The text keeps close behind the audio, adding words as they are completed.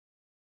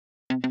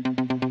Hi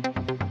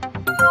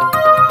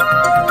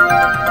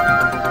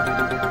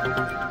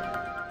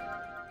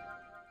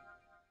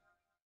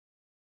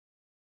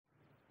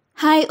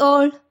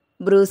all,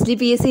 Bruce Lee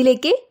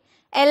PSCയിലേക്ക്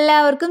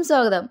എല്ലാവർക്കും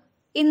സ്വാഗതം.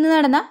 ഇന്ന്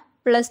നടന്ന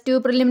 +2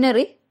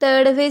 പ്രിലിമിനറി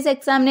തേർഡ് ഫേസ്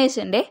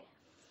എക്സാമിനേഷൻ്റെ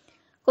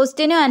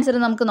ക്വസ്റ്റ്യനും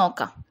ആൻസറും നമുക്ക്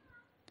നോക്കാം.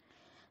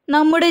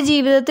 നമ്മുടെ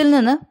ജീവിതത്തിൽ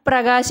നിന്ന്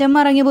പ്രകാശം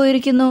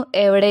മറഞ്ഞുപോയിരിക്കുന്നു,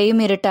 എവിടെയും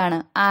ഇരുട്ടാണ്.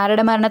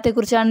 ആരുടെ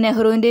മരണത്തെക്കുറിച്ചാണ്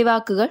നെഹ്റുവിൻ്റെ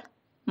വാക്കുകൾ?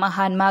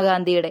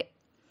 മഹാത്മാഗാന്ധിയുടെ.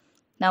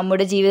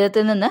 നമ്മുടെ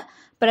ജീവിതത്തിൽ നിന്ന്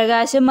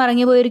പ്രകാശം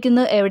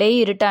മറഞ്ഞുപോയിരിക്കുന്നു, എവിടെയും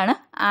ഇരുട്ടാണ്.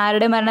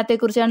 ആരുടെ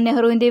മരണത്തെക്കുറിച്ചാണ്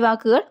നെഹ്റുവിൻ്റെ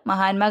വാക്കുകൾ?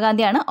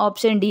 മഹാത്മാഗാന്ധിയാണ്.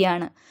 ഓപ്ഷൻ ഡി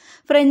ആണ്.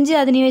 ഫ്രഞ്ച്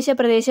അധിനിവേശ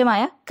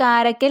പ്രദേശമായ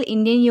കാരക്കൽ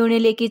ഇന്ത്യൻ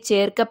യൂണിയനിലേക്ക്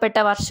ചേർക്കപ്പെട്ട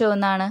വർഷം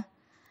ഒന്നാണ്.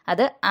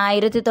 അത്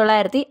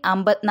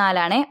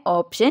 1954.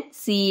 ഓപ്ഷൻ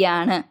സി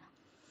ആണ്.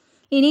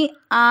 ഇനി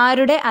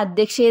ആരുടെ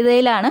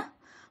അധ്യക്ഷതയിലാണ്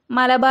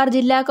മലബാർ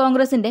ജില്ലാ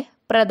കോൺഗ്രസിൻ്റെ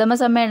പ്രഥമ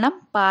സമ്മേളനം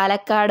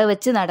പാലക്കാട്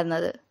വെച്ച്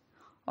നടന്നത്?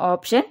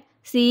 ഓപ്ഷൻ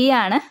സി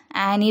ആണ്.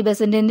 ആനി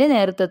ബെസന്റിൻ്റെ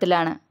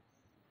നേതൃത്വത്തിലാണ്.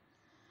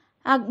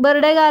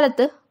 അക്ബറുടെ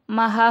കാലത്ത്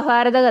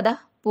മഹാഭാരത കഥ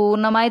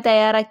പൂർണ്ണമായി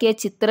തയ്യാറാക്കിയ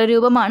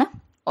ചിത്രരൂപമാണ്?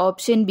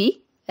 Option B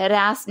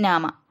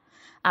രാസ്നാമ.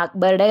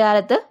 അക്ബറുടെ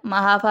കാലത്ത്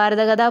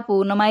മഹാഭാരത കഥ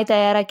പൂർണ്ണമായി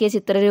തയ്യാറാക്കിയ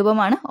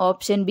ചിത്രരൂപമാണ്?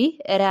 Option B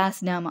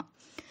രാസ്നാമ.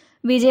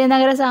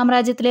 വിജയനഗര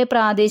സാമ്രാജ്യത്തിലെ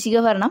പ്രാദേശിക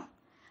ഭരണം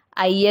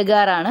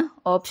അയ്യഗാർ ആണ്.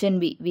 Option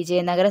B.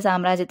 വിജയനഗര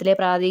സാമ്രാജ്യത്തിലെ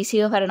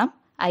പ്രാദേശിക ഭരണം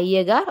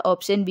അയ്യഗാർ.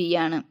 ഓപ്ഷൻ ബി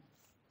ആണ്.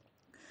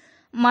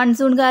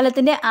 മൺസൂൺ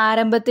കാലത്തിന്റെ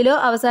ആരംഭത്തിലോ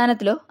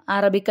അവസാനത്തിലോ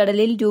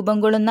അറബിക്കടലിൽ രൂപം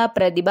കൊള്ളുന്ന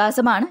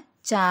പ്രതിഭാസമാണ്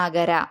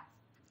ചാകര.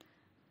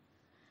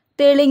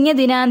 തെളിഞ്ഞ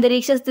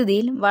ദിനാന്തരീക്ഷ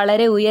സ്ഥിതിയിൽ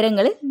വളരെ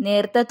ഉയരങ്ങളിൽ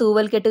നേർത്ത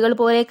തൂവൽക്കെട്ടുകൾ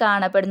പോലെ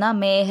കാണപ്പെടുന്ന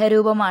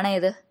മേഘരൂപമാണ്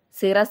ഏത്?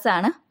 സിറസ്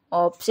ആണ്.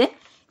 ഓപ്ഷൻ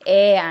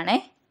എ ആണ്.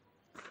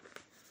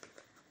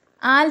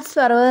 ആൽപ്സ്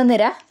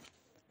പർവ്വതനിര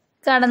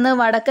കടന്ന്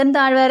വടക്കൻ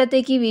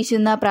താഴ്വാരത്തേക്ക്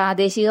വീശുന്ന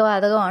പ്രാദേശിക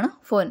വാതകമാണ്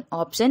ഫോൻ.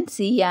 ഓപ്ഷൻ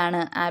സി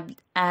ആണ്.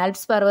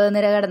 ആൽപ്സ്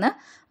പർവ്വതനിര കടന്ന്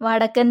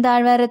വടക്കൻ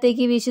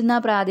താഴ്വാരത്തേക്ക് വീശുന്ന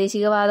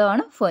പ്രാദേശിക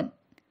വാതകമാണ് ഫോൻ.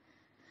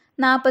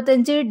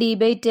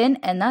 45D/10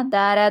 എന്ന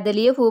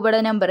ധാരാതലീയ ഭൂപട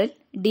നമ്പറിൽ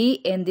ഡി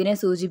എന്തിനെ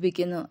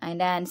സൂചിപ്പിക്കുന്നു?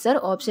 അതിൻ്റെ ആൻസർ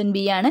ഓപ്ഷൻ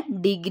ബി ആണ്.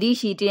 ഡിഗ്രി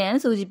ഷീറ്റിനെയാണ്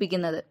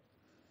സൂചിപ്പിക്കുന്നത്.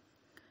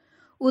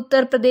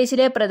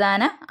 ഉത്തർപ്രദേശിലെ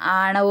പ്രധാന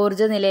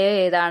ആണവോർജ നിലയം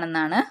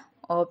ഏതാണെന്നാണ്?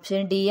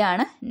 ഓപ്ഷൻ ഡി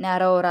ആണ്.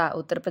 നറോറ.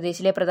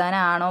 ഉത്തർപ്രദേശിലെ പ്രധാന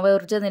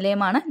ആണവോർജ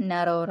നിലയമാണ്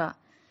നറോറ.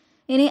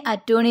 ഇനി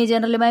അറ്റോർണി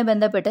ജനറലുമായി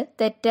ബന്ധപ്പെട്ട്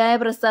തെറ്റായ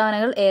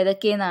പ്രസ്താവനകൾ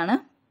ഏതൊക്കെയെന്നാണ്?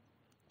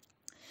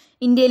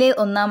 ഇന്ത്യയിലെ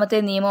 1ാമത്തെ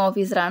നിയമ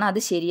ഓഫീസറാണ്.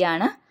 അത്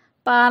ശരിയാണ്.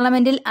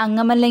 പാർലമെന്റിൽ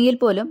അംഗമല്ലെങ്കിൽ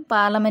പോലും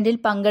പാർലമെന്റിൽ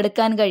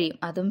പങ്കെടുക്കാൻ കഴിയും.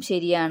 അതും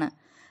ശരിയാണ്.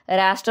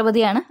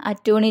 രാഷ്ട്രപതിയാണ്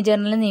അറ്റോർണി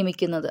ജനറലിനെ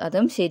നിയമിക്കുന്നത്.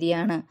 അതും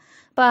ശരിയാണ്.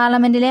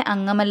 പാർലമെന്റിലെ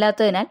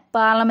അംഗമല്ലാത്തതിനാൽ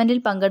പാർലമെന്റിൽ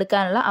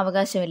പങ്കെടുക്കാനുള്ള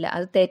അവകാശമില്ല.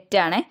 അത്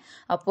തെറ്റാണ്.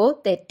 അപ്പോൾ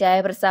തെറ്റായ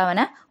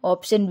പ്രസ്താവന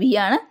ഓപ്ഷൻ ബി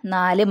ആണ്.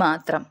 4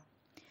 മാത്രം.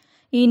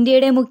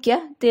 ഇന്ത്യയുടെ മുഖ്യ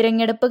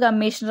തിരഞ്ഞെടുപ്പ്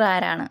കമ്മീഷണർ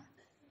ആരാണ്?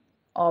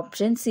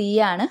 ഓപ്ഷൻ സി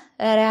ആണ്.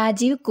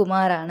 രാജീവ്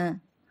കുമാർ ആണ്.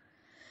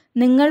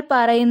 നിങ്ങൾ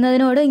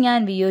പറയുന്നതിനോട് ഞാൻ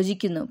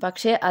വിയോജിക്കുന്നു,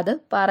 പക്ഷേ അത്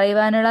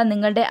പറയുവാനുള്ള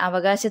നിങ്ങളുടെ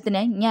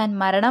അവകാശത്തിന് ഞാൻ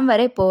മരണം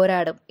വരെ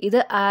പോരാടും. ഇത്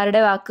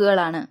ആരുടെ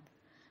വാക്കുകളാണ്?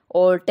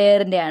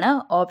 വോൾട്ടയറിൻ്റെ ആണ്.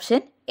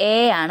 ഓപ്ഷൻ എ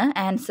ആണ്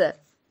ആൻസർ.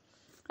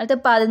 അടുത്ത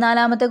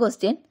 14ാമത്തെ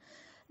ക്വസ്റ്റ്യൻ.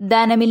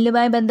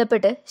 ധനബില്ലുമായി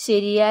ബന്ധപ്പെട്ട്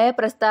ശരിയായ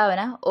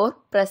പ്രസ്താവന ഓർ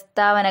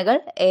പ്രസ്താവനകൾ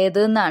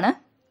ഏതെന്നാണ്?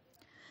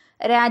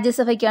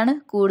 രാജ്യസഭയ്ക്കാണ്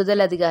കൂടുതൽ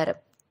അധികാരം.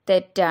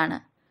 തെറ്റാണ്.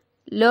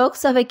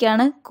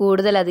 ലോക്സഭയ്ക്കാണ്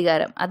കൂടുതൽ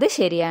അധികാരം. അത്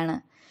ശരിയാണ്.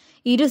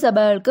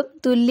 ഇരുസഭകൾക്കും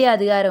തുല്യ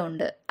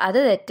അധികാരമുണ്ട്. അത്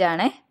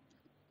തെറ്റാണ്.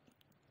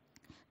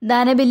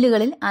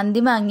 ധനബില്ലുകളിൽ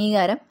അന്തിമ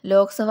അംഗീകാരം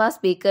ലോക്സഭാ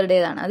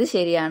സ്പീക്കറുടേതാണ്. അത്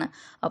ശരിയാണ്.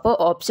 അപ്പോൾ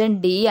ഓപ്ഷൻ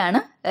ഡി ആണ്.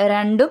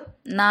 2ഉം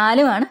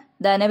 4ഉമാണ്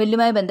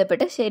ധനബില്ലുമായി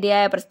ബന്ധപ്പെട്ട്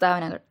ശരിയായ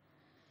പ്രസ്താവനകൾ.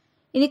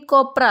 ഇനി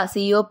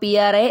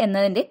COPRA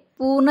എന്നതിൻ്റെ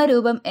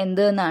പൂർണ്ണരൂപം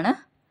എന്തെന്നാണ്?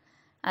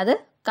 അത്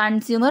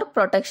consumer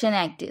protection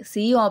act.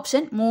 C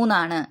option 3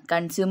 ആണ്.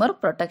 കൺസ്യൂമർ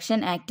പ്രൊട്ടക്ഷൻ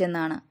ആക്ട്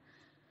എന്നാണ്.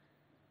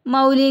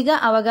 മൗലിക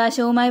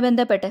അവകാശവുമായി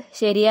ബന്ധപ്പെട്ട്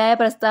ശരിയായ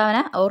പ്രസ്താവന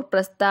ഓർ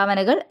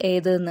പ്രസ്താവനകൾ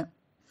ഏതെന്ന്?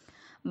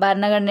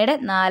 ഭരണഘടനയുടെ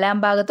 4ാം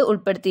ഭാഗത്ത്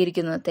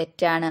ഉൾപ്പെടുത്തിയിരിക്കുന്നു.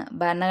 തെറ്റാണ്.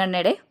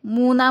 ഭരണഘടനയുടെ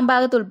 3ാം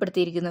ഭാഗത്ത്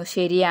ഉൾപ്പെടുത്തിയിരിക്കുന്നു.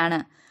 ശരിയാണ്.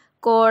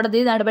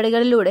 കോടതി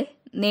നടപടികളിലൂടെ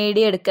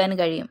നേടിയെടുക്കാൻ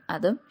കഴിയും.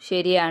 അതും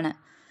ശരിയാണ്.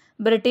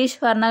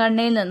 ബ്രിട്ടീഷ്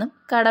ഭരണഘടനയിൽ നിന്നും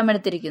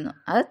കടമെടുത്തിരിക്കുന്നു.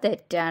 അത്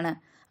തെറ്റാണ്.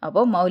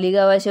 അപ്പോൾ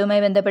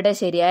മൗലികാവകാശവുമായി ബന്ധപ്പെട്ട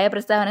ശരിയായ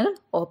പ്രസ്താവനകൾ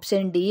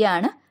ഓപ്ഷൻ ഡി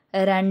ആണ്.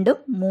 2ഉം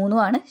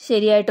 3ഉമാണ്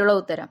ശരിയായിട്ടുള്ള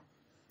ഉത്തരം.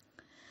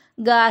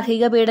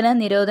 ഗാർഹിക പീഡന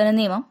നിരോധന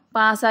നിയമം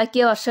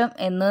പാസാക്കിയ വർഷം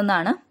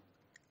എന്നാണ്?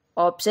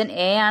 ഓപ്ഷൻ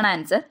എ ആണ്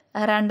ആൻസർ.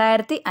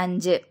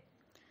 2005.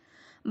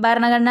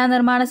 ഭരണഘടനാ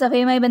നിർമ്മാണ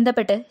സഭയുമായി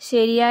ബന്ധപ്പെട്ട്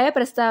ശരിയായ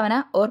പ്രസ്താവന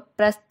ഓർ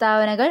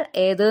പ്രസ്താവനകൾ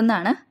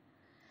ഏതെന്നാണ്?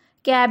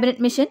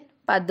 ക്യാബിനറ്റ് മിഷൻ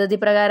പദ്ധതി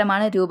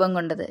പ്രകാരമാണ് രൂപം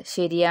കൊണ്ടത്.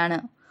 ശരിയാണ്.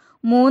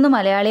 3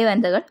 മലയാളി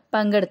വനിതകൾ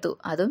പങ്കെടുത്തു.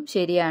 അതും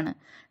ശരിയാണ്.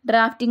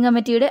 ഡ്രാഫ്റ്റിംഗ്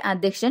കമ്മിറ്റിയുടെ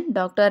അധ്യക്ഷൻ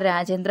ഡോക്ടർ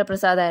രാജേന്ദ്ര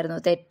പ്രസാദ് ആയിരുന്നു.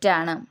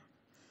 തെറ്റാണ്.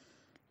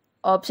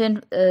 ഓപ്ഷൻ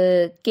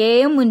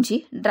കെയും മുൻഷി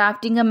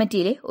ഡ്രാഫ്റ്റിംഗ്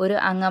കമ്മിറ്റിയിലെ ഒരു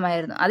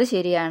അംഗമായിരുന്നു. അത്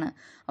ശരിയാണ്.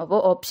 അപ്പോൾ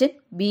ഓപ്ഷൻ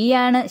ബി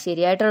ആണ്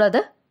ശരിയായിട്ടുള്ളത്.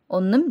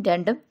 1ഉം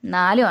 2ഉം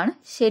 4ഉമാണ്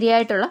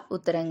ശരിയായിട്ടുള്ള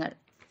ഉത്തരങ്ങൾ.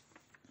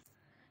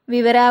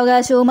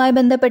 വിവരാവകാശവുമായി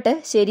ബന്ധപ്പെട്ട്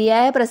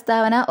ശരിയായ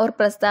പ്രസ്താവന ഓർ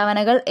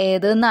പ്രസ്താവനകൾ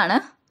ഏതെന്നാണ്?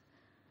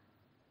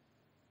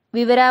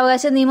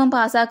 വിവരാവകാശ നിയമം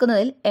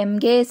പാസാക്കുന്നതിൽ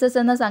MKSS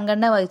എന്ന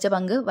സംഘടന വഹിച്ച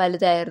പങ്ക്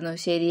വലുതായിരുന്നു.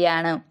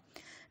 ശരിയാണ്.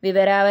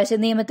 വിവരാവകാശ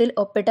നിയമത്തിൽ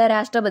ഒപ്പിട്ട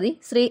രാഷ്ട്രപതി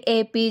ശ്രീ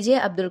APJ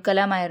അബ്ദുൽ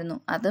കലാം ആയിരുന്നു.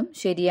 അതും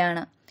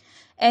ശരിയാണ്.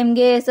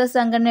 MKSS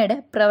സംഘടനയുടെ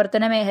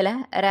പ്രവർത്തന മേഖല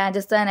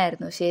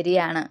രാജസ്ഥാനായിരുന്നു.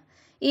 ശരിയാണ്.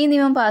 ഈ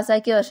നിയമം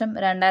പാസാക്കിയ വർഷം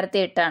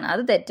 2008 ആണ്.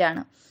 അത്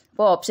തെറ്റാണ്.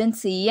 അപ്പോൾ ഓപ്ഷൻ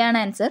സി ആണ്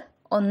ആൻസർ.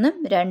 1,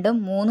 2,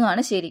 3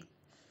 ആണ് ശരി.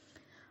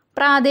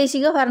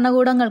 പ്രാദേശിക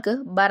ഭരണകൂടങ്ങൾക്ക്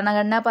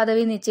ഭരണഘടനാ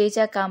പദവി നിശ്ചയിച്ച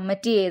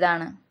കമ്മിറ്റി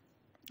ഏതാണ്?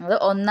 അത്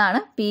 1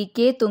 PK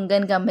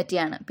തുങ്കൻ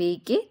കമ്മിറ്റിയാണ്.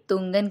 PK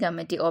Thungon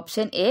committee.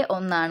 Option A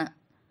 1.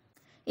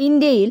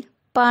 ഇന്ത്യയിൽ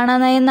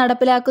പണനയം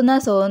നടപ്പിലാക്കുന്ന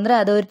സ്വതന്ത്ര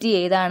അതോറിറ്റി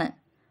ഏതാണ്?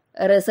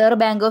 Reserve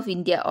bank of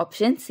India.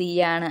 Option C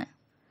ആണ്.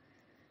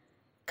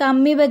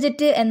 കമ്മി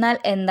ബജറ്റ് എന്നാൽ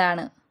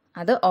എന്താണ്?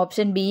 അത്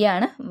ഓപ്ഷൻ ബി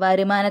ആണ്.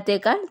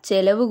 വരുമാനത്തേക്കാൾ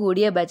ചെലവ്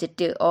കൂടിയ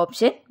ബജറ്റ്.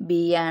 ഓപ്ഷൻ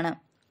ബി ആണ്.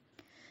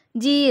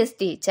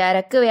 GST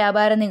ചരക്ക്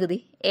വ്യാപാര നികുതി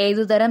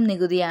ഏതുതരം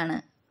നികുതിയാണ്?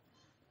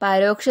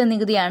 പരോക്ഷ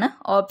നികുതിയാണ്.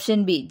 Option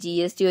B.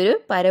 GST ഒരു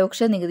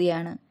പരോക്ഷ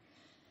നികുതിയാണ്.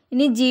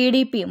 ഇനി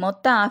GDP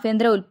മൊത്ത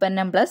ആഭ്യന്തര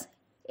ഉൽപ്പന്നം പ്ലസ്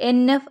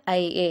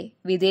NFIA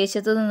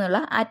വിദേശത്തു നിന്നുള്ള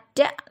അറ്റ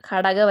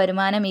ഘടക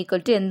വരുമാനം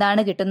ഈക്വൽ ടു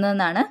എന്താണ്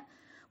കിട്ടുന്നതെന്നാണ്?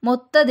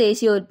 മൊത്ത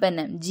ദേശീയ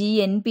ഉൽപ്പന്നം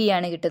GNP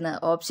ആണ് കിട്ടുന്നത്.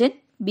 ഓപ്ഷൻ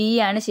ബി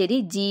ആണ് ശരി.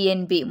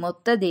 GNP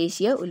മൊത്ത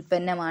ദേശീയ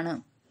ഉൽപ്പന്നമാണ്.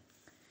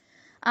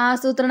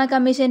 ആസൂത്രണ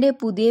കമ്മീഷന്റെ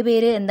പുതിയ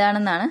പേര്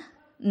എന്താണെന്നാണ്?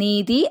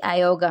 നീതി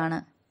ആയോഗാണ്.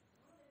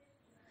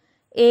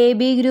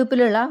 AB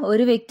ഗ്രൂപ്പിലുള്ള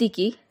ഒരു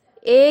വ്യക്തിക്ക്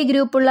A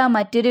ഗ്രൂപ്പുള്ള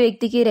മറ്റൊരു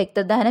വ്യക്തിക്ക്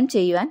രക്തദാനം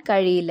ചെയ്യുവാൻ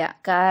കഴിയില്ല.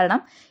 കാരണം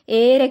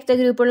A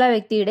രക്തഗ്രൂപ്പുള്ള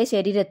വ്യക്തിയുടെ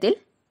ശരീരത്തിൽ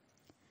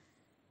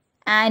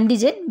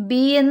ആന്റിജൻ B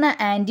എന്ന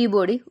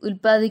ആന്റിബോഡി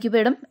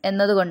ഉൽപ്പാദിക്കപ്പെടും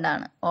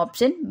എന്നതുകൊണ്ടാണ്.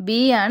 ഓപ്ഷൻ ബി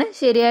ആണ്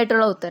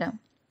ശരിയായിട്ടുള്ള ഉത്തരം.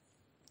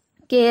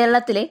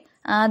 കേരളത്തിലെ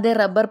ആദ്യ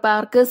റബ്ബർ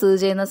പാർക്ക് സ്ഥിതി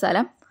ചെയ്യുന്ന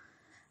സ്ഥലം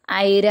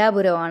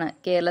ഐരാപുരമാണ്.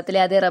 കേരളത്തിലെ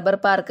ആദ്യ rubber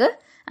park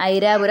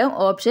Airapuram.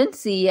 Option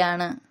C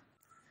ആണ്.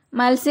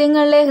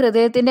 മത്സ്യങ്ങളിലെ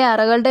ഹൃദയത്തിന്റെ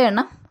അറകളുടെ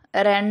എണ്ണം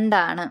 2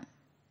 ആണ്.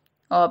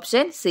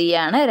 ഓപ്ഷൻ സി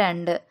ആണ്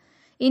 2.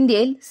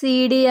 ഇന്ത്യയിൽ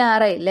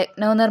CDRI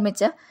ലക്നൗ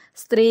നിർമ്മിച്ച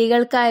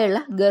സ്ത്രീകൾക്കായുള്ള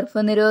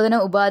ഗർഭനിരോധന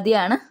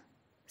ഉപാധിയാണ്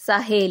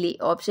സഹേലി.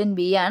 ഓപ്ഷൻ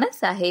ബി ആണ്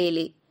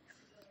സഹേലി.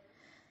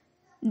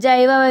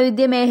 ജൈവ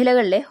വൈവിധ്യ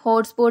മേഖലകളിലെ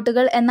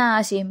ഹോട്ട്സ്പോട്ടുകൾ എന്ന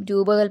ആശയം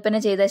രൂപകൽപ്പന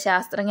ചെയ്ത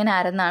ശാസ്ത്രജ്ഞൻ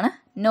ആരെന്നാണ്?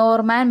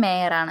 നോർമാൻ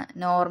മേയർ ആണ്.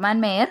 Norman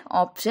mayor.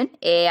 ഓപ്ഷൻ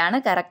എ ആണ്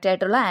കറക്റ്റ്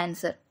ആയിട്ടുള്ള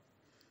ആൻസർ.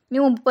 ഇനി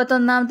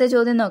 31ാമത്തെ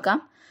ചോദ്യം നോക്കാം.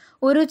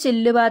 ഒരു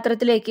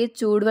ചില്ലുപാത്രത്തിലേക്ക്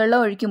ചൂടുവെള്ളം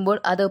ഒഴിക്കുമ്പോൾ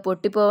അത്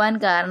പൊട്ടിപ്പോവാൻ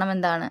കാരണം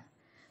എന്താണ്?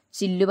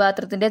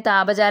 ചില്ലുപാത്രത്തിന്റെ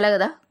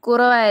താപചാലകത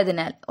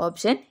കുറവായതിനാൽ.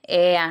 ഓപ്ഷൻ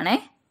എ ആണ്.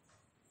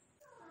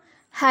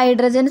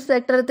 ഹൈഡ്രജൻ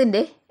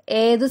സ്പെക്ട്രത്തിന്റെ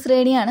ഏത്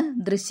ശ്രേണിയാണ്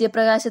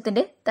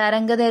ദൃശ്യപ്രകാശത്തിന്റെ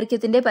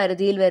തരംഗദൈർഘ്യത്തിന്റെ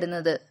പരിധിയിൽ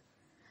വരുന്നത്?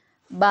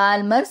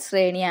 ബാൽമർ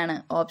ശ്രേണിയാണ്.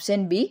 ഓപ്ഷൻ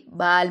ബി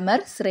ബാൽമർ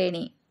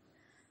ശ്രേണി.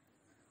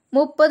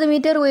 30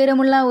 മീറ്റർ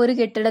ഉയരമുള്ള ഒരു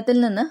കെട്ടിടത്തിൽ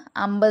നിന്ന്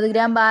 50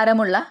 ഗ്രാം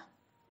ഭാരമുള്ള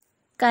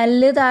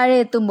കല്ല് താഴെ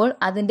എത്തുമ്പോൾ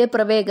അതിന്റെ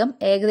പ്രവേഗം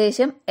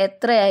ഏകദേശം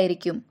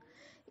എത്രയായിരിക്കും?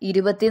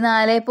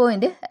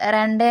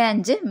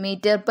 24.25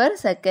 മീറ്റർ പെർ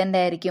സെക്കൻഡ്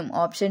ആയിരിക്കും.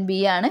 ഓപ്ഷൻ ബി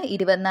ആണ്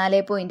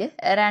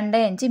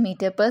 24.25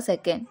 മീറ്റർ പെർ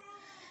സെക്കൻഡ്.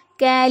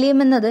 കാലിയം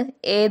എന്നത്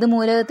ഏത്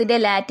മൂലകത്തിന്റെ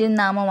ലാറ്റിൻ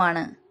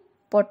നാമമാണ്?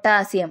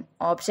 പൊട്ടാസ്യം.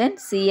 ഓപ്ഷൻ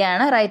സി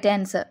ആണ് റൈറ്റ്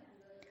ആൻസർ.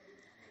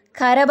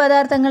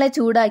 ഖരപദാർത്ഥങ്ങളെ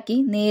ചൂടാക്കി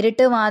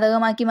നേരിട്ട്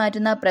വാതകമാക്കി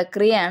മാറ്റുന്ന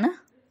പ്രക്രിയയാണ്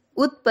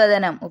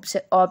ഉത്പതനം.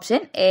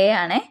 ഓപ്ഷൻ എ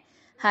ആണ്.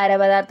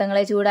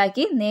 ഖരപദാർത്ഥങ്ങളെ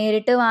ചൂടാക്കി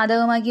നേരിട്ട്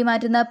വാതകമാക്കി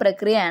മാറ്റുന്ന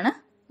പ്രക്രിയയാണ്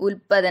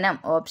ഉത്പതനം.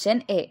 Option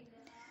A.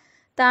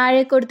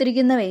 താഴെ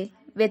കൊടുത്തിരിക്കുന്നവയിൽ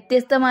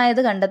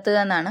വ്യത്യസ്തമായത് കണ്ടെത്തുക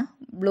എന്നാണ്.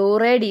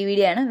 ബ്ലൂറേ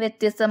DVD ആണ്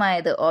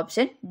വ്യത്യസ്തമായത്.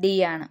 ഓപ്ഷൻ ഡി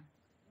ആണ്.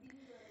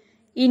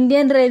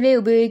 ഇന്ത്യൻ റെയിൽവേ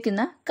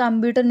ഉപയോഗിക്കുന്ന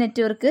കമ്പ്യൂട്ടർ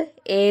നെറ്റ്വർക്ക്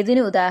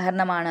ഏതിന്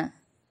ഉദാഹരണമാണ്?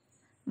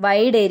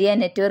 വൈഡ് ഏരിയ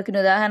നെറ്റ്വർക്കിന്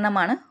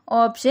ഉദാഹരണമാണ്.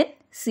 ഓപ്ഷൻ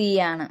സി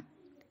ആണ്.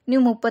 ഇനി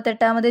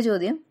 38ാമത്തെ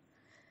ചോദ്യം.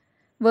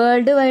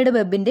 വേൾഡ് വൈഡ്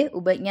വെബിന്റെ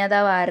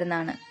ഉപജ്ഞാതാവ്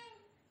ആരെന്നാണ്?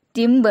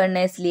 ടിം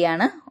ബെർണേഴ്സ്-ലീ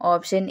ആണ്.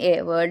 Option A.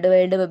 വേൾഡ്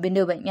വൈഡ് വെബിന്റെ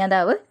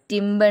ഉപജ്ഞാതാവ്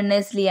ടിം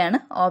ബെർണേഴ്സ്-ലീ ആണ്.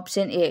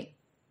 Option A.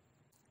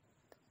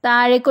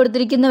 താഴെ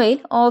കൊടുത്തിരിക്കുന്നവയിൽ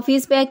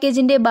ഓഫീസ്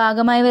പാക്കേജിന്റെ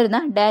ഭാഗമായി വരുന്ന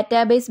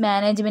database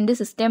management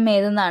system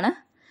ഏതെന്നാണ്?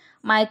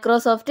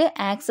 Microsoft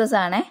access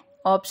ആണ്.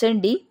 ഓപ്ഷൻ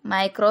ഡി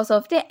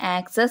മൈക്രോസോഫ്റ്റ്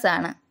ആക്സസ്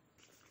ആണ്.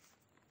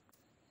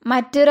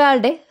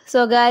 മറ്റൊരാളുടെ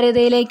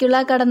സ്വകാര്യതയിലേക്കുള്ള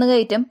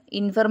കടന്നുകയറ്റം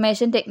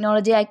ഇൻഫർമേഷൻ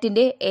ടെക്നോളജി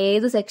ആക്ടിന്റെ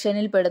ഏത്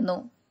സെക്ഷനിൽ പെടുന്നു?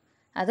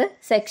 അത്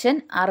സെക്ഷൻ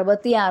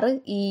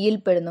 66E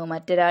പെടുന്നു.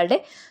 മറ്റൊരാളുടെ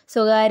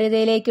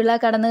സ്വകാര്യതയിലേക്കുള്ള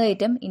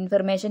കടന്നുകയറ്റം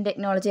ഇൻഫർമേഷൻ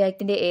ടെക്നോളജി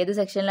ആക്ടിന്റെ ഏത്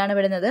സെക്ഷനിലാണ്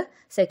പെടുന്നത്?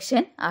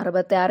 Section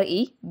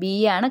 66E. ബി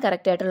ആണ്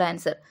കറക്റ്റ് ആയിട്ടുള്ള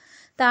ആൻസർ.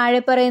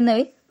 താഴെ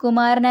പറയുന്നവയിൽ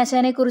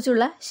കുമാരനാശാനെ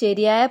കുറിച്ചുള്ള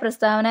ശരിയായ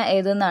പ്രസ്താവന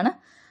ഏതെന്നാണ്?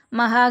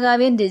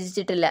 മഹാകാവ്യം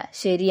രചിച്ചിട്ടില്ല.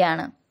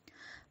 ശരിയാണ്.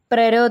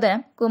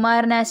 പ്രരോദനം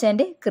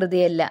കുമാരനാശാന്റെ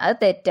കൃതിയല്ല. അത്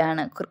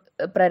തെറ്റാണ്.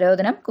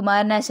 പ്രരോദനം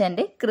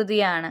കുമാരനാശാന്റെ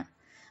കൃതിയാണ്.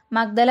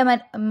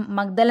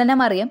 മഗ്ദലന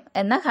മറിയം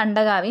എന്ന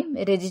ഖണ്ഡകാവ്യം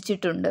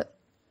രചിച്ചിട്ടുണ്ട്.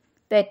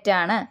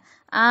 തെറ്റാണ്.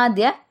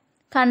 ആദ്യ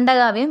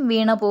ഖണ്ഡകാവ്യം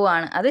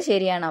വീണപൂവാണ്. അത്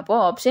ശരിയാണ്. അപ്പോൾ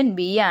ഓപ്ഷൻ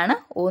ബി ആണ്.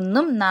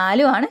 1ഉം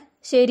 4ഉം ആണ്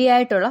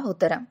ശരിയായിട്ടുള്ള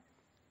ഉത്തരം.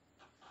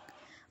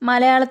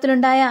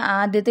 മലയാളത്തിലുണ്ടായ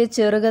ആദ്യത്തെ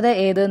ചെറുകഥ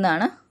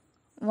ഏതെന്നാണ്?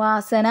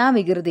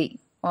 വാസനാവികൃതി.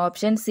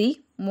 ഓപ്ഷൻ സി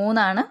 3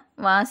 ആണ്.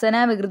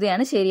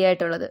 വാസനാവികൃതിയാണ്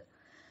ശരിയായിട്ടുള്ളത്.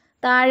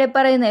 താഴെ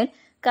പറയുന്നതിൽ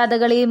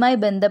കഥകളിയുമായി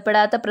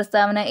ബന്ധപ്പെടാത്ത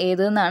പ്രസ്താവന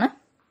ഏതെന്നാണ്.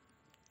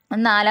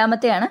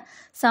 നാലാമത്തെയാണ്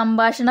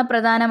സംഭാഷണ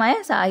പ്രധാനമായ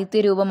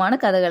സാഹിത്യരൂപമാണ്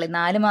കഥകളി.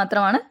 4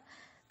 മാത്രമാണ്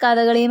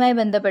കഥകളിയുമായി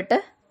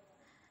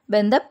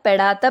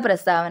ബന്ധപ്പെടാത്ത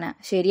പ്രസ്താവന.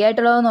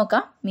 ശരിയായിട്ടുള്ളത്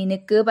നോക്കാം.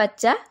 മിനുക്ക്,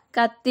 പച്ച,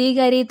 കത്തി,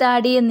 കരി,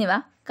 താടി എന്നിവ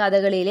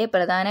കഥകളിയിലെ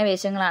പ്രധാന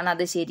വേഷങ്ങളാണ്.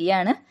 അത്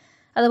ശരിയാണ്.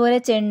 അതുപോലെ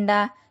ചെണ്ട,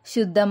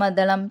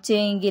 ശുദ്ധമദ്ദളം,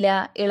 ചേങ്കില,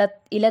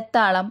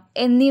 ഇലത്താളം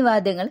എന്നീ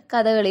വാദ്യങ്ങൾ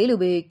കഥകളിയിൽ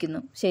ഉപയോഗിക്കുന്നു.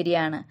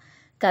 ശരിയാണ്.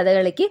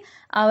 കഥകളിക്ക്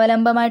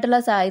അവലംബമായിട്ടുള്ള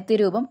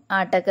സാഹിത്യരൂപം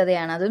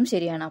ആട്ടക്കഥയാണ്. അതും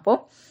ശരിയാണ്. അപ്പോൾ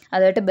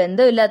അതുമായിട്ട്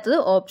ബന്ധമില്ലാത്തത്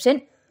ഓപ്ഷൻ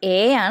എ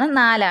ആണ്,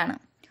 4.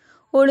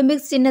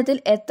 ഒളിമ്പിക്സ് ചിഹ്നത്തിൽ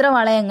എത്ര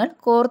വളയങ്ങൾ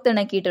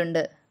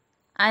കോർത്തിണക്കിയിട്ടുണ്ട്?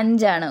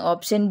 5.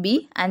 Option B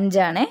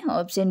 5.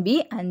 Option B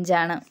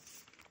 5.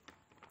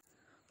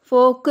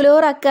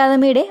 Folklore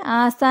അക്കാദമിയുടെ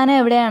ആസ്ഥാനം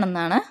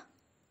എവിടെയാണെന്നാണ്?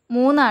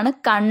 3.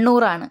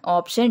 കണ്ണൂറാണ്.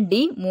 Option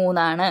D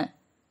 3.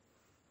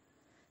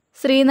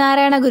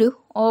 ശ്രീനാരായണ ഗുരു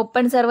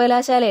ഓപ്പൺ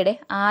സർവകലാശാലയുടെ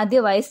ആദ്യ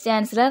വൈസ്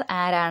ചാൻസലർ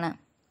ആരാണ്?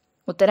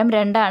 ഉത്തരം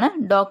 2.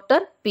 Doctor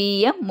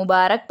PM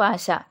Mubarak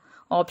Pasha.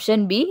 Option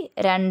B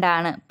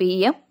 2.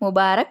 PM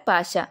Mubarak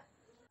Pasha.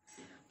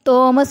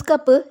 Thomas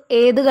cup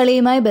ഏത്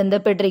കളിയുമായി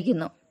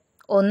ബന്ധപ്പെട്ടിരിക്കുന്നു?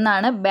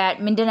 1.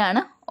 ബാഡ്മിൻ്റൺ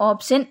ആണ്.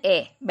 ഓപ്ഷൻ എ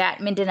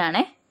ബാഡ്മിൻ്റൺ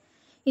ആണ്.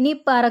 ഇനി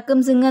പറക്കും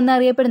സിംഗ്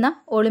എന്നറിയപ്പെടുന്ന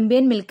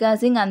ഒളിമ്പ്യൻ മിൽഖ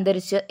സിംഗ്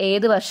അന്തരിച്ച്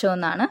ഏത്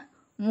വർഷമെന്നാണ്?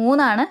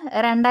 3.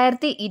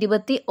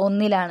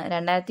 2021.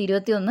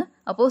 2021.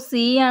 അപ്പോൾ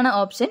സി ആണ്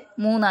ഓപ്ഷൻ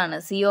 3.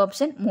 C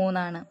option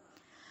 3.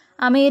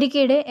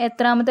 അമേരിക്കയുടെ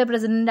എത്രാമത്തെ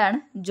പ്രസിഡന്റാണ്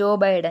ജോ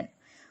ബൈഡൻ?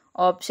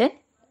 ഓപ്ഷൻ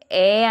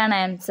എ ആണ്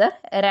ആൻസർ.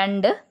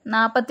 2.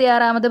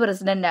 46ാമത്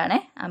പ്രസിഡന്റാണ്.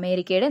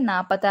 അമേരിക്കയുടെ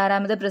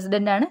 46ാമത്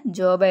പ്രസിഡന്റാണ്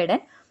Joe Biden.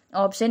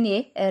 Option A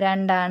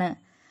 2.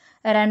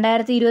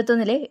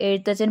 2021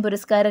 Ezhuthachan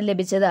പുരസ്കാരം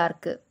ലഭിച്ചത്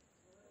ആർക്ക്?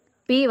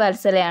 പി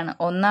വത്സലയാണ്.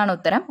 1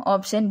 ഉത്തരം.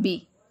 Option B.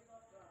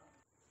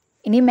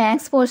 ഇനി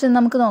മാത്സ് പോർഷൻ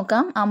നമുക്ക്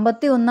നോക്കാം.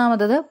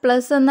 51ാമത്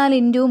പ്ലസ് എന്നാൽ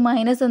ഇൻറ്റു,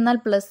 മൈനസ് എന്നാൽ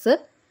പ്ലസ്,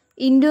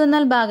 ഇൻറ്റു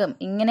എന്നാൽ ഭാഗം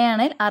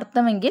ഇങ്ങനെയാണ്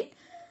അർത്ഥമെങ്കിൽ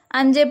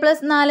 5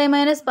 + 4 -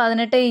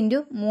 18 ×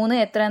 3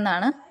 എത്ര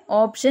എന്നാണ്?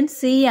 ഓപ്ഷൻ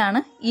സി ആണ്,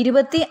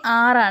 26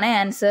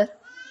 ആൻസർ.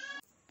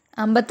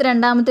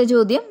 52ാമത്തെ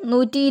ചോദ്യം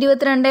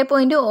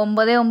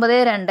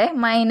 122.992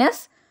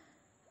 മൈനസ്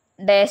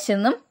ഡാഷ്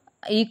എന്നും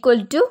ഈക്വൽ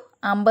ടു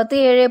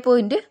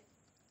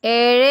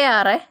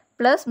 57.76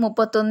 പ്ലസ്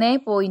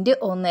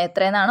 31.1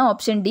 എത്ര എന്നാണ്?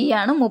 ഓപ്ഷൻ ഡി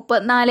ആണ്,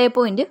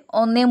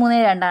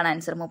 34.132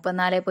 ആൻസർ.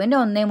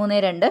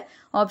 34.132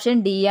 ഓപ്ഷൻ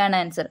ഡി ആണ്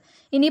ആൻസർ.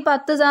 ഇനി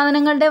 10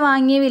 സാധനങ്ങളുടെ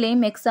വാങ്ങിയ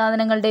വിലയും എക്സ്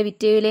സാധനങ്ങളുടെ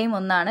വിറ്റ വിലയും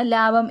ഒന്നാണ്.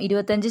 ലാഭം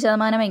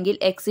 25% എങ്കിൽ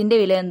എക്സിന്റെ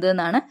വില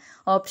എന്തെന്നാണ്?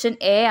 ഓപ്ഷൻ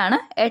എ ആണ്,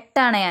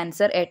 8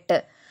 ആൻസർ. 8.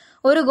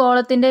 ഒരു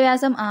ഗോളത്തിന്റെ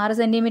വ്യാസം 6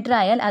 സെന്റിമീറ്റർ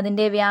ആയാൽ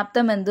അതിന്റെ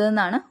വ്യാപ്തം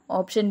എന്തെന്നാണ്?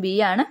 ഓപ്ഷൻ ബി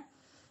ആണ്,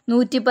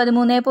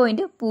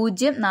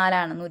 113.04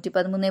 ആണ്.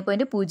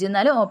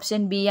 113.04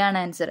 ഓപ്ഷൻ ബി ആണ്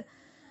ആൻസർ.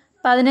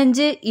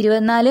 15,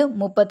 24,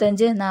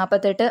 35,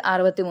 48,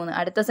 63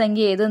 അടുത്ത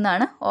സംഖ്യ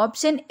ഏതെന്നാണ്?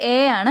 ഓപ്ഷൻ എ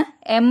ആണ്,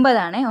 80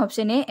 ആണ്.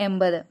 Option A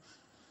 80.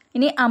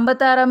 ഇനി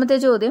 56ാമത്തെ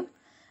ചോദ്യം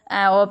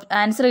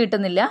ആൻസർ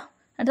കിട്ടുന്നില്ല.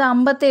 അടുത്ത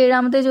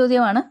 57ാമത്തെ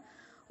ചോദ്യമാണ്.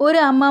 ഒരു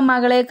അമ്മ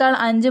മകളേക്കാൾ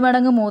 5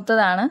 മടങ്ങ്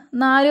മൂത്തതാണ്.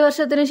 4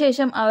 വർഷത്തിനു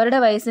ശേഷം അവരുടെ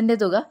വയസ്സിന്റെ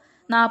തുക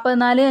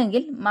 44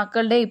 എങ്കിൽ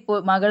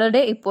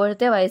മകളുടെ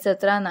ഇപ്പോഴത്തെ വയസ്സ്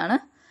എത്ര എന്നാണ്?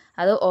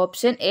 അത്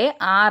ഓപ്ഷൻ എ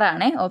 6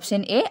 ആണ്.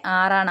 ഓപ്ഷൻ എ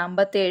 6 ആണ്.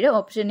 57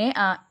 ഓപ്ഷൻ എ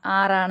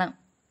 6 ആണ്.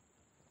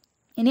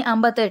 ഇനി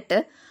 58.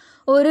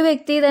 ഒരു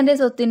വ്യക്തി തന്റെ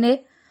സ്വത്തിന്റെ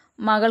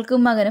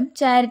മകൾക്കും മകനും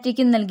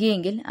ചാരിറ്റിക്കും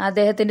നൽകിയെങ്കിൽ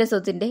അദ്ദേഹത്തിന്റെ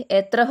സ്വത്തിന്റെ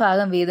എത്ര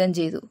ഭാഗം വീതം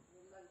ചെയ്തു?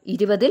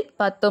 20ൽ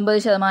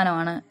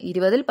 19%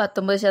 20ൽ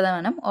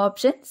 19%.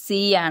 ഓപ്ഷൻ സി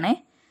ആണ്.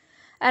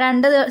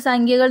 2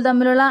 സംഖ്യകൾ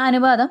തമ്മിലുള്ള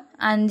അനുപാതം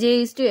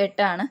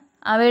 5:8 ആണ്.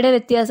 അവയുടെ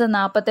വ്യത്യാസം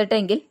 48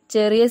 എങ്കിൽ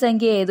ചെറിയ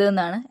സംഖ്യ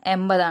ഏതെന്നാണ്?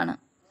 80 ആണ്.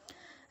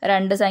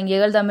 2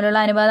 സംഖ്യകൾ തമ്മിലുള്ള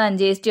അനുപാതം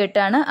 5:8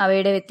 ആണ്.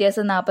 അവയുടെ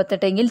വ്യത്യാസം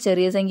 48 എങ്കിൽ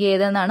ചെറിയ സംഖ്യ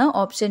ഏതെന്നാണ്?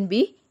 ഓപ്ഷൻ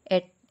ബി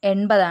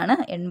 80 ആണ്.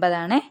 80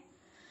 ആണ്.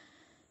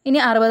 ഇനി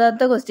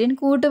 60ാമത്തെ ക്വസ്റ്റ്യൻ.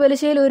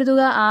 കൂട്ടുപലിശയിൽ ഒരു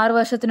തുക 6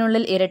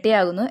 വർഷത്തിനുള്ളിൽ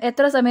ഇരട്ടിയാകുന്നു.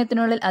 എത്ര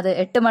സമയത്തിനുള്ളിൽ അത്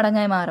 8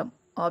 മടങ്ങായി മാറും?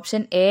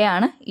 ഓപ്ഷൻ എ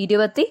ആണ്,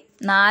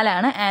 24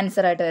 ആണ്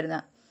ആൻസർ ആയിട്ട്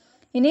വരുന്നത്.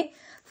 ഇനി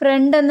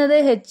ഫ്രണ്ട് എന്നത്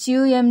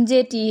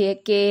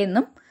HUMJTK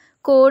എന്നും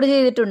കോഡ്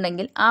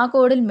ചെയ്തിട്ടുണ്ടെങ്കിൽ ആ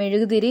കോഡിൽ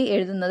മെഴുകുതിരി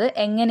എഴുതുന്നത്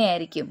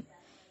എങ്ങനെയായിരിക്കും?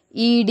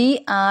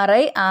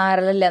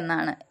 EDRIRL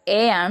എന്നാണ്.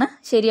 എ ആണ്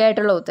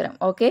ശരിയായിട്ടുള്ള ഉത്തരം.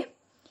 ഓക്കെ.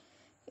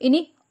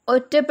 ഇനി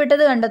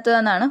ഒറ്റപ്പെട്ടത് കണ്ടെത്തുക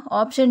എന്നാണ്.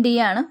 ഓപ്ഷൻ ഡി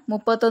ആണ്,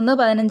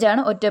 31-15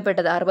 ആണ്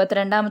ഒറ്റപ്പെട്ടത്.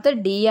 62ാമത്തെ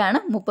ഡി ആണ്,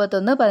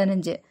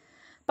 31-15.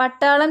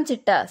 പട്ടാളം,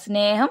 ചിട്ട,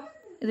 സ്നേഹം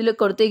ഇതിൽ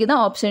കൊടുത്തിരിക്കുന്ന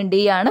ഓപ്ഷൻ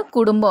ഡി ആണ്,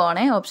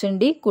 കുടുംബമാണ്. ഓപ്ഷൻ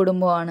ഡി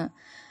കുടുംബമാണ്.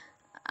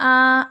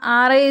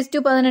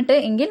 6:18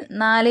 എങ്കിൽ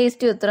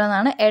 4:8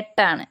 എന്നാണ്?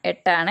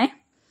 8 ആണ്.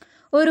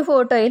 ഒരു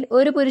ഫോട്ടോയിൽ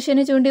ഒരു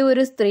പുരുഷന് ചൂണ്ടി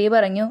ഒരു സ്ത്രീ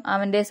പറഞ്ഞു,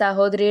 അവന്റെ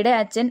സഹോദരിയുടെ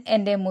അച്ഛൻ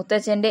എന്റെ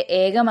മുത്തച്ഛന്റെ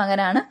ഏക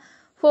മകനാണ്.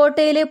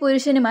 ഫോട്ടോയിലെ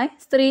പുരുഷനുമായി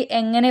സ്ത്രീ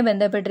എങ്ങനെ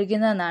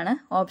ബന്ധപ്പെട്ടിരിക്കുന്നതെന്നാണ്?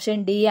 ഓപ്ഷൻ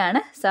ഡി ആണ്,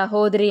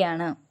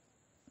 സഹോദരിയാണ്.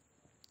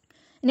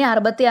 ഇനി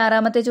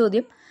 66ാമത്തെ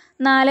ചോദ്യം.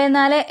 4,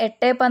 4,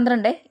 8,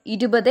 12,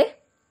 20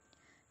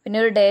 പിന്നെ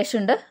ഒരു ഡാഷ്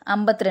ഉണ്ട്,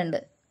 52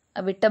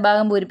 വിട്ട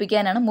ഭാഗം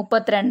പൂരിപ്പിക്കാനാണ്.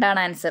 32 ആണ്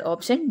ആൻസർ.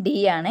 ഓപ്ഷൻ ഡി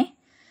ആണ്.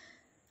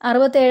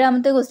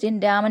 67ാമത്തെ ക്വസ്റ്റ്യൻ.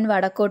 രാമൻ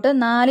വടക്കോട്ട്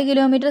 4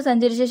 കിലോമീറ്റർ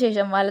സഞ്ചരിച്ച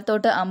ശേഷം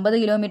വലത്തോട്ട് 50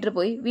 കിലോമീറ്റർ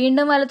പോയി.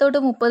 വീണ്ടും വലത്തോട്ട്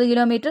 30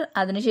 കിലോമീറ്റർ,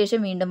 അതിനുശേഷം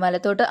വീണ്ടും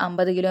വലത്തോട്ട്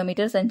 50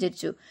 കിലോമീറ്റർ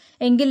സഞ്ചരിച്ചു.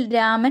 എങ്കിൽ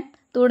രാമൻ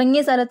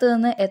തുടങ്ങിയ സ്ഥലത്ത്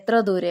നിന്ന് എത്ര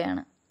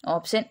ദൂരെയാണ്?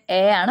 ഓപ്ഷൻ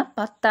എ ആണ്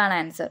 10 ആണ്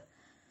ആൻസർ.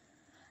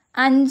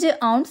 5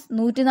 ഔൺസ്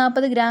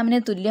 140 ഗ്രാമിന്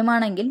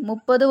തുല്യമാണെങ്കിൽ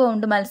 30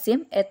 പൗണ്ട് മത്സ്യം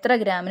എത്ര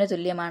ഗ്രാമിന്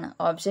തുല്യമാണ്?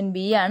 ഓപ്ഷൻ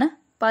ബി ആണ്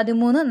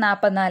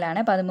 13.44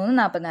 ആണ്.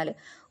 13.44.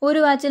 ഒരു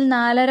വാച്ചിൽ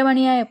 4:30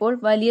 മണിയായപ്പോൾ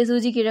വലിയ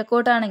സൂചി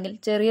കിഴക്കോട്ടാണെങ്കിൽ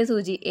ചെറിയ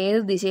സൂചി ഏത്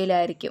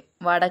ദിശയിലായിരിക്കും?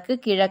 വടക്ക്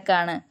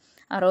കിഴക്കാണ്.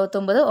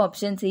 69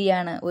 ഓപ്ഷൻ സി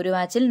ആണ്. ഒരു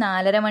വാച്ചിൽ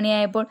 4:30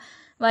 മണിയായപ്പോൾ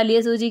വലിയ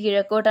സൂചി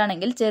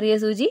കിഴക്കോട്ടാണെങ്കിൽ ചെറിയ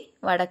സൂചി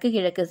വടക്ക്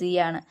കിഴക്ക്, സി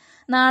ആണ്.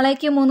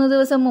 നാളേക്ക് 3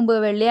 ദിവസം മുമ്പ്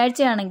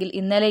വെള്ളിയാഴ്ചയാണെങ്കിൽ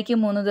ഇന്നലേക്ക്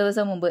 3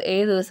 ദിവസം മുമ്പ്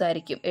ഏത്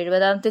ദിവസമായിരിക്കും?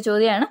 70ാമത്തെ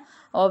ചോദ്യമാണ്.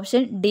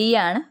 ഓപ്ഷൻ ഡി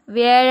ആണ്,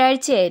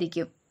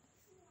 വ്യാഴാഴ്ചയായിരിക്കും.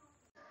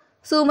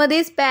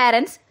 സുമതീസ്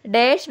parents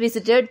dash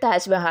visited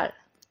Taj Mahal.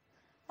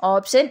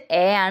 Option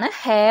A ആണ്,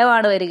 ഹാവ്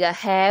ആണ് വരിക.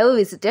 ഹാവ്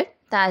വിസിറ്റഡ്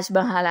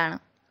താജ്മഹൽ ആണ്.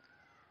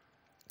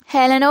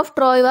 Helen of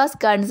Troy was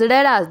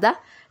considered as the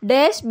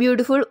dash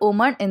beautiful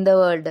woman in the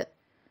world.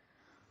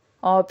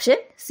 Option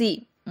C,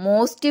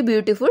 most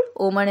beautiful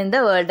woman in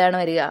the world ആണ്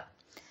വരിക.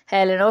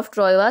 Helen of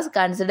Troy was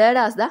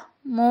considered as the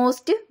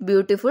most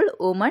beautiful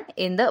woman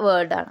in the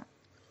world ആണ്.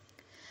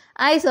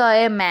 I saw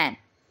a man.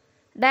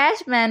 Dash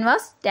man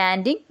was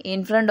standing in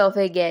front of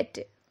a gate.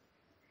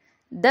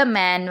 The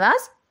man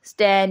was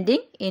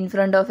standing in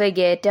front of a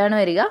gate ആണ്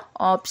വരിക.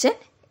 Option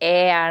A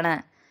ആണ്.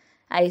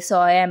 I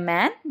saw a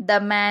man. The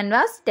man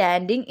was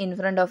standing in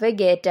front of a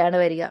gate ആണ്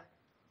വരിക.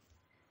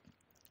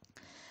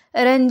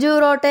 Ranju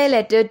wrote a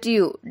letter to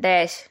you.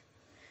 Dash.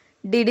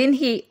 Didn't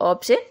he?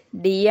 Option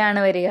D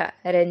ആണ് വരിക.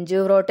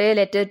 Ranju wrote a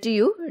letter to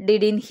you.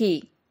 Didn't he?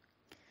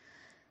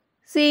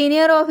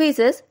 Senior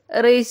officers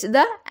reached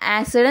the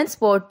accident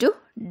spot to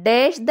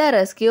dash the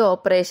rescue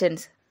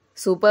operations.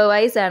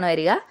 Supervise ആണ്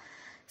വരിക.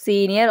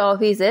 Senior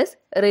officers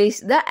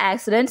reached the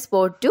accident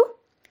spot to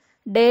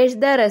dash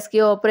the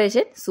rescue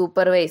operation.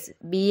 Supervise,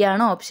 B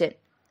ആണ് option.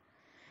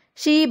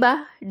 Sheeba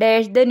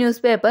dashed the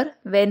newspaper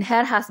when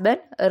her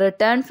husband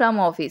returned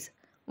from office.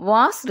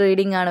 Was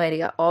reading ആണ്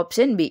വരിക.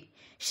 Option B.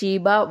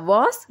 Sheeba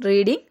was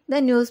reading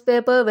the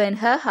newspaper when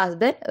her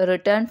husband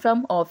returned from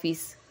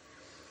office.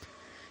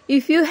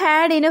 If you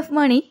had enough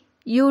money,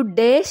 you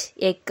dash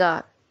a car.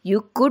 You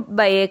could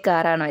buy a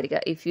car ആണ് വരിക.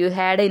 If you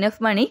had enough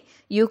money,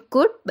 you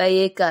could buy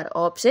a car.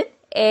 Option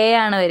A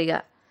ആണ് വരിക.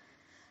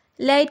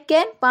 Light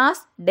can pass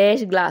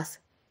dash glass.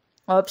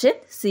 Option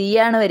C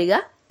ആണ് വരിക.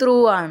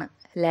 Through ആണ്.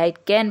 Light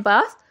can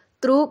pass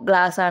through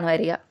glass ആണ്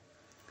വരിക.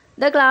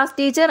 The class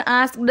teacher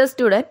asked the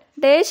student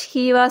dash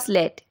he was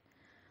late.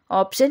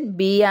 Option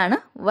B ആണ്,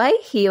 why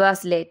he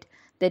was late.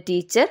 The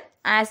teacher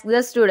asked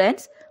the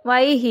students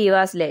why he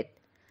was late.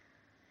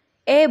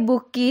 A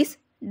book is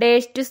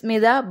dash to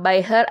Smita by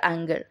her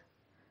uncle.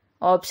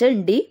 Option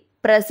D,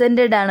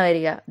 presented ആണ്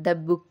വരിക. The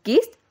book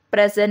is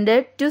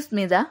presented to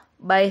Smita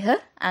by her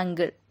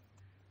uncle.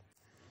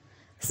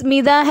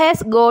 Smita has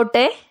got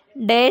a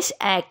dash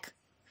ache.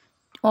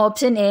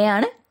 Option A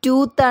ആണ്,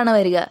 tooth ആണ്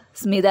വരിക.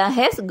 Smita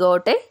has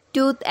got a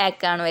tooth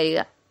ache ആണ് വരിക.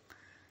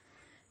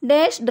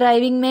 Dash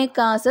driving may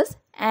causes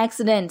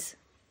accidents.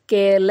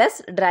 Careless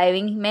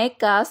driving may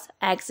cause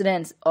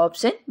accidents.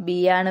 Option B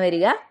ആണ്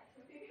വരിക.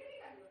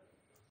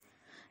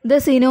 The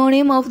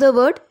synonym of the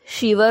word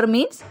shiver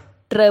means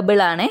trouble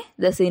ആണ്.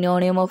 The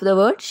synonym of the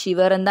word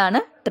shiver എന്താണ്?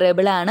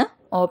 Trouble ആണ്.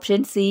 Option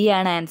C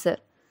ആണ് answer.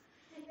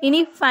 ഇനി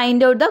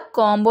find out the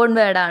compound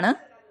word ആണ്.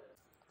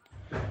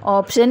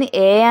 Option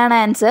A ആണ്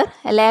answer,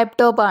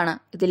 laptop ആണ്.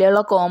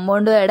 ഇതിലുള്ള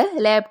കോമ്പൗണ്ട് വേർഡ്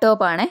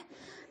ലാപ്ടോപ്പ് ആണ്.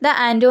 The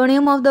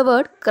antonym of the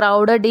word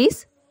crowded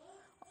is.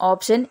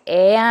 Option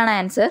A ആണ്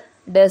ആൻസർ,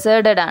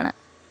 ഡെസേർട്ടഡ് ആണ്.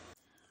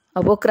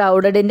 അപ്പോൾ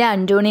ക്രൗഡഡിൻ്റെ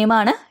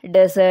ആന്റോണിയമാണ്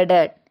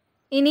ഡെസേർട്ടഡ്.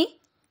 ഇനി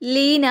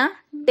Leena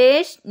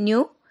dash new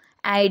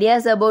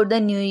ideas about the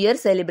new year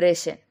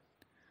celebration.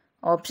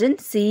 Option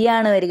C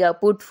ആണ് വരിക.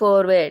 Put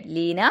forward.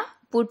 Leena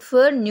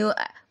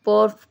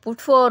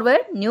put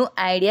forward new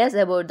ideas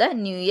about the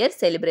new year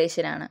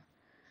celebration ആണ്.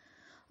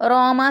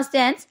 റോമ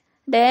stands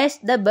dash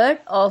the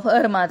bed of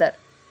her mother.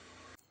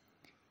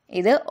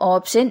 ഇത്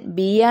option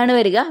B ആണ്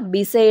വരിക.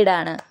 Beside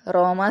ആണ്.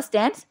 റോമ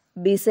stands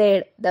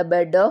beside the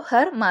bed of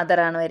her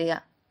mother ആണ് വരിക.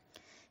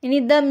 ഇനി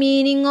the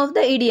meaning of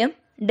the idiom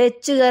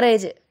Dutch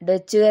courage.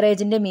 Dutch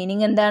കറേജിൻ്റെ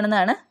meaning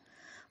എന്താണെന്നാണ്?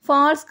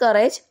 False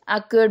courage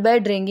acquired by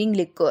drinking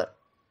liquor.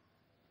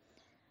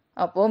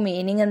 അപ്പോൾ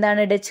meaning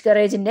എന്താണ് Dutch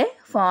കറേജിൻ്റെ?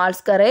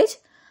 False courage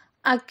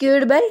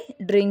acquired by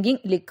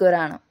drinking liquor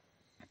ആണ്.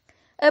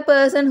 A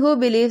person who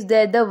believes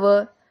that the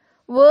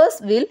verse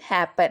will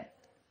happen.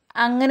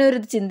 അങ്ങനെ ഒരു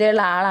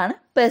ചിന്തയുള്ള ആളാണ്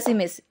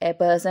pessimist. A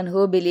person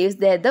who believes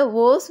that the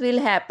verse will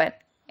happen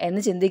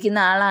എന്ന്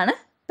ചിന്തിക്കുന്ന ആളാണ്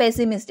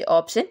pessimist.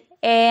 Option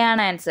A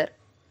ആണ് answer.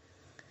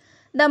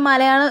 The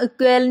Malayalam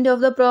equivalent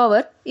of the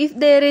പ്രോവർ if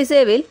there is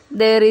A will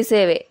there is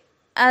a way.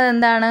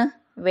 അതെന്താണ്?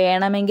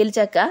 വേണമെങ്കിൽ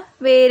ചക്ക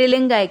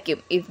വേരിലും കായ്ക്കും.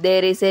 If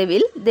there is A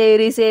will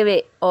there is a way.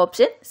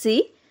 Option C,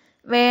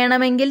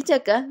 വേണമെങ്കിൽ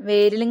ചക്ക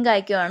വേരിലും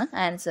കായ്ക്കുമാണ്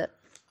ആൻസർ.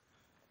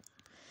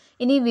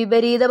 ഇനി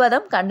വിപരീത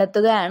പദം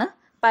കണ്ടെത്തുകയാണ്.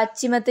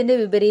 പശ്ചിമത്തിൻ്റെ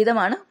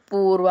വിപരീതമാണ്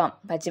പൂർവം.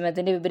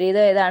 പശ്ചിമത്തിന്റെ വിപരീതം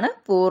ഏതാണ്?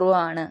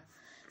 പൂർവമാണ്.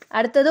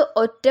 അടുത്തത്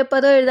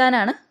ഒറ്റപ്പദം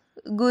എഴുതാനാണ്.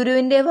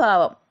 ഗുരുവിന്റെ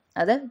ഭാവം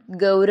അത്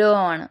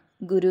ഗൗരവമാണ്.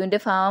 ഗുരുവിന്റെ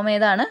ഭാവം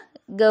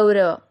ഏതാണ്?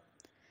 ഗൗരവം.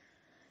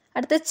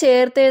 അടുത്ത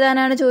ചേർത്ത്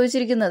എഴുതാനാണ്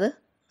ചോദിച്ചിരിക്കുന്നത്.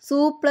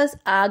 സു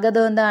പ്ലസ്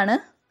ആഗതം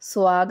എന്താണ്?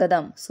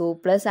 സ്വാഗതം.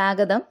 സു പ്ലസ്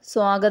ആഗതം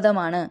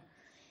സ്വാഗതമാണ്.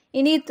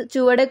 ഇനി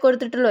ചുവടെ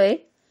കൊടുത്തിട്ടുള്ളവയെ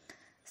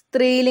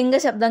സ്ത്രീലിംഗ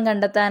ശബ്ദം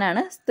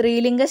കണ്ടെത്താനാണ്.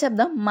 സ്ത്രീലിംഗ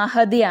ശബ്ദം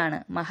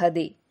മഹതിയാണ്.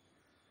 മഹതി.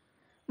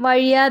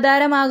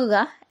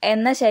 വഴിയാധാരമാകുക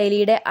എന്ന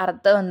ശൈലിയുടെ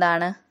അർത്ഥം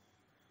എന്താണ്?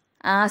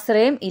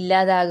 ആശ്രയം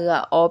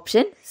ഇല്ലാതാകുക.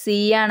 ഓപ്ഷൻ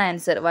സി ആണ്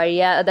ആൻസർ.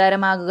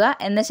 വഴിയാധാരമാകുക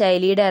എന്ന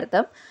ശൈലിയുടെ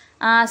അർത്ഥം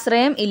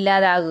ആശ്രയം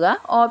ഇല്ലാതാകുക.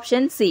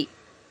 Option C.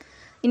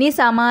 ഇനി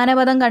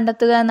സമാനപദം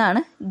കണ്ടെത്തുക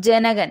എന്നാണ്.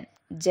 ജനകൻ.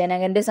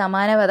 ജനകന്റെ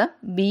സമാനപദം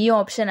ബി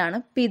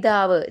ഓപ്ഷനാണ്.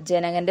 പിതാവ്.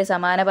 ജനകന്റെ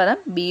സമാനപദം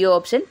ബി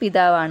ഓപ്ഷൻ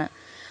പിതാവാണ്.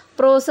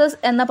 പ്രോസസ്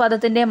എന്ന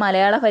പദത്തിന്റെ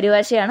മലയാള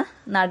പരിഭാഷയാണ്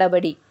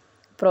നടപടി.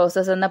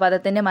 പ്രോസസ് എന്ന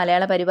പദത്തിന്റെ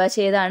മലയാള പരിഭാഷ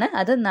ഏതാണ്?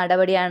 അത്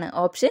നടപടിയാണ്.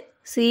 ഓപ്ഷൻ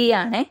സി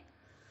ആണ്.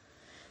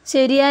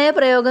 ശരിയായ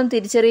പ്രയോഗം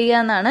തിരിച്ചറിയുക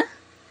എന്നാണ്.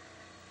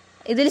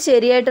 ഇതിൽ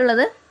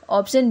ശരിയായിട്ടുള്ളത്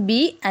ഓപ്ഷൻ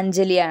ബി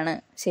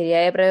അഞ്ജലിയാണ്.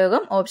 ശരിയായ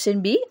പ്രയോഗം ഓപ്ഷൻ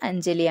ബി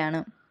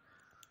അഞ്ജലിയാണ്.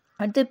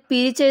 അടുത്ത്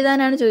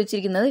പിരിച്ചെഴുതാനാണ്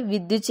ചോദിച്ചിരിക്കുന്നത്.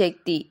 വിദ്യുത്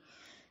ശക്തി.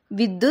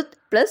 വിദ്യുത്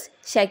പ്ലസ്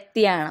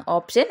ശക്തിയാണ്.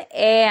 ഓപ്ഷൻ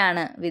എ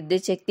ആണ്.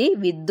 വിദ്യുത് ശക്തി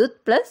വിദ്യുത്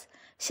പ്ലസ്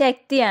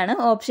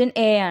ശക്തിയാണ്. ഓപ്ഷൻ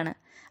എ ആണ്.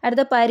 അടുത്ത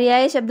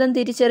പര്യായ ശബ്ദം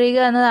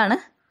തിരിച്ചറിയുക എന്നതാണ്.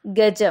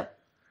 ഗജം.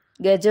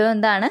 ഗജം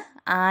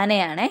എന്താണ്?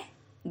 ആനയാണ്.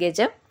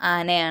 ഗജം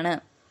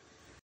ആനയാണ്.